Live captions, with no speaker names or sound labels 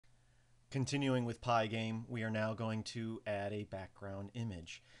Continuing with pygame, we are now going to add a background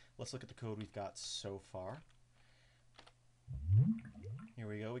image. Let's look at the code we've got so far. Here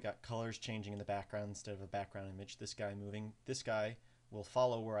we go. We got colors changing in the background instead of a background image. This guy moving. This guy will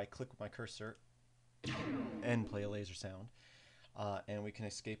follow where I click with my cursor and play a laser sound. And we can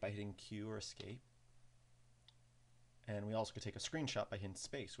escape by hitting Q or escape. And we also could take a screenshot by hitting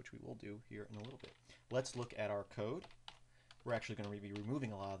space, which we will do here in a little bit. Let's look at our code. We're actually going to be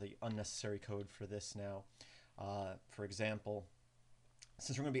removing a lot of the unnecessary code for this now. For example,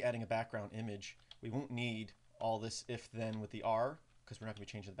 since we're going to be adding a background image, we won't need all this if-then with the R, because we're not going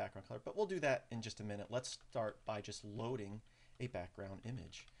to be changing the background color, but we'll do that in just a minute. Let's start by just loading a background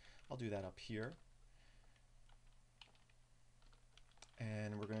image. I'll do that up here.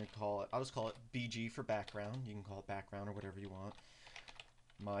 And we're going to call it, I'll just call it BG for background. You can call it background or whatever you want.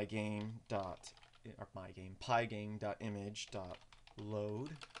 pygame.image.load,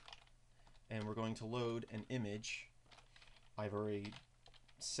 and we're going to load an image I've already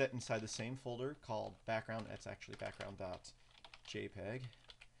set inside the same folder called background. That's actually background.jpg,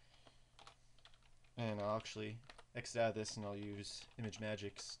 and I'll actually exit out of this and I'll use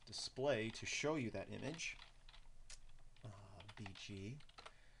ImageMagic's display to show you that image. BG.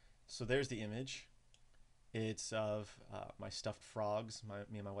 So there's the image. It's of my stuffed frogs.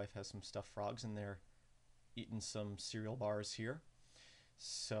 Me and my wife has some stuffed frogs, and they're eating some cereal bars here.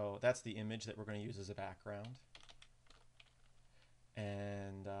 So that's the image that we're going to use as a background.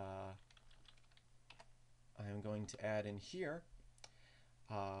 And I'm going to add in here,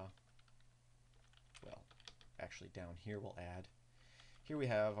 well, actually down here we'll add. Here we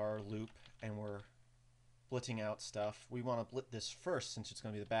have our loop, and we're blitting out stuff. We want to blit this first since it's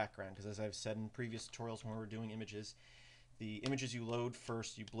going to be the background, because as I've said in previous tutorials when we were doing images, the images you load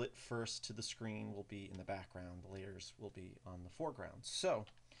first, you blit first to the screen, will be in the background. The layers will be on the foreground. So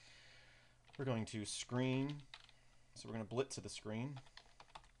we're going to screen, so we're going to blit to the screen,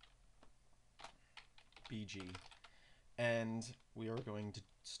 BG, and we are going to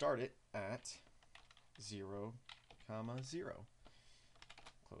start it at 0, 0.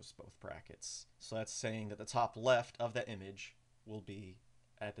 Close both brackets. So that's saying that the top left of that image will be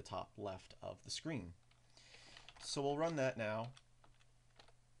at the top left of the screen. So we'll run that now,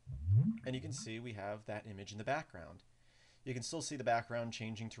 and you can see we have that image in the background. You can still see the background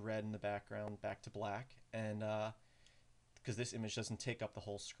changing to red in the background back to black, and because this image doesn't take up the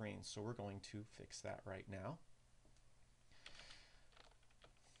whole screen, so we're going to fix that right now.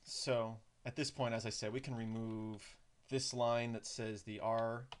 So at this point, as I said, we can remove this line that says the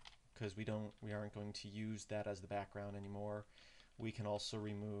R, because we aren't going to use that as the background anymore. We can also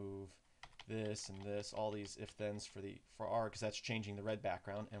remove this and this, all these if-thens for R, because that's changing the red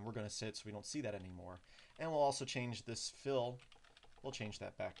background, and we're going to set it so we don't see that anymore. And we'll also change this fill. We'll change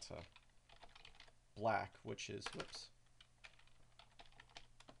that back to black, which is,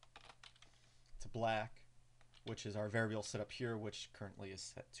 to black, which is our variable set up here, which currently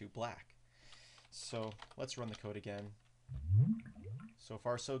is set to black. So let's run the code again. So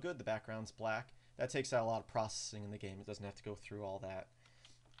far so good. The background's black. That takes out a lot of processing in the game. It doesn't have to go through all that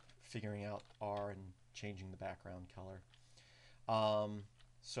figuring out R and changing the background color.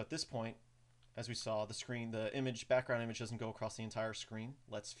 So at this point, as we saw, the background image doesn't go across the entire screen.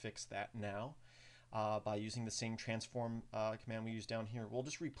 Let's fix that now by using the same transform command we used down here. We'll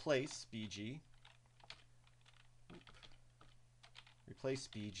just replace BG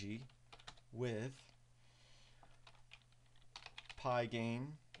with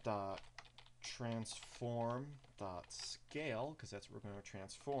pygame.transform.scale, because that's what we're going to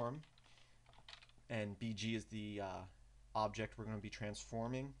transform, and BG is the object we're going to be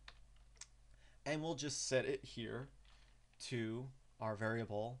transforming, and we'll just set it here to our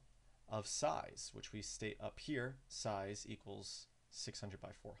variable of size, which we state up here, size equals 600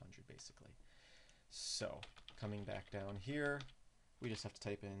 by 400 basically. So coming back down here, we just have to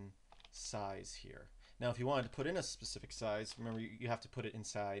type in size here. Now if you wanted to put in a specific size, remember you have to put it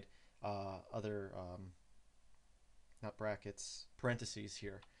inside other, not brackets, parentheses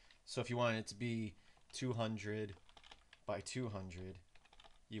here. So if you wanted it to be 200 by 200,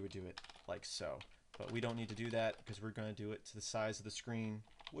 you would do it like so. But we don't need to do that because we're going to do it to the size of the screen,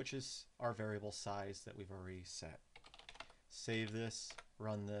 which is our variable size that we've already set. Save this,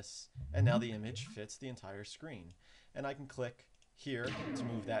 run this, and now the image fits the entire screen. And I can click here to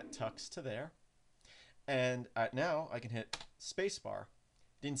move that tux to there. And now I can hit spacebar.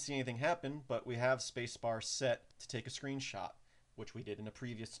 Didn't see anything happen, but we have spacebar set to take a screenshot, which we did in a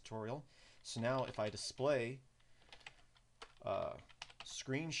previous tutorial. So now if I display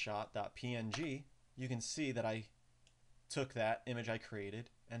screenshot.png, you can see that I took that image I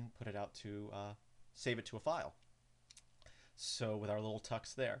created and put it out to save it to a file. So with our little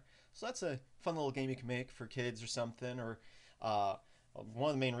tux there. So that's a fun little game you can make for kids or something. Or one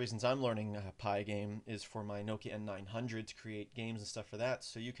of the main reasons I'm learning pygame is for my Nokia N900 to create games and stuff for that.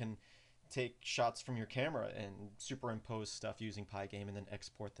 So you can take shots from your camera and superimpose stuff using pygame and then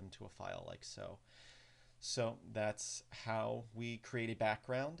export them to a file like so. So that's how we create a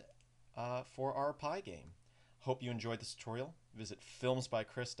background for our pygame. Hope you enjoyed this tutorial. Visit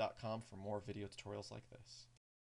filmsbychris.com for more video tutorials like this.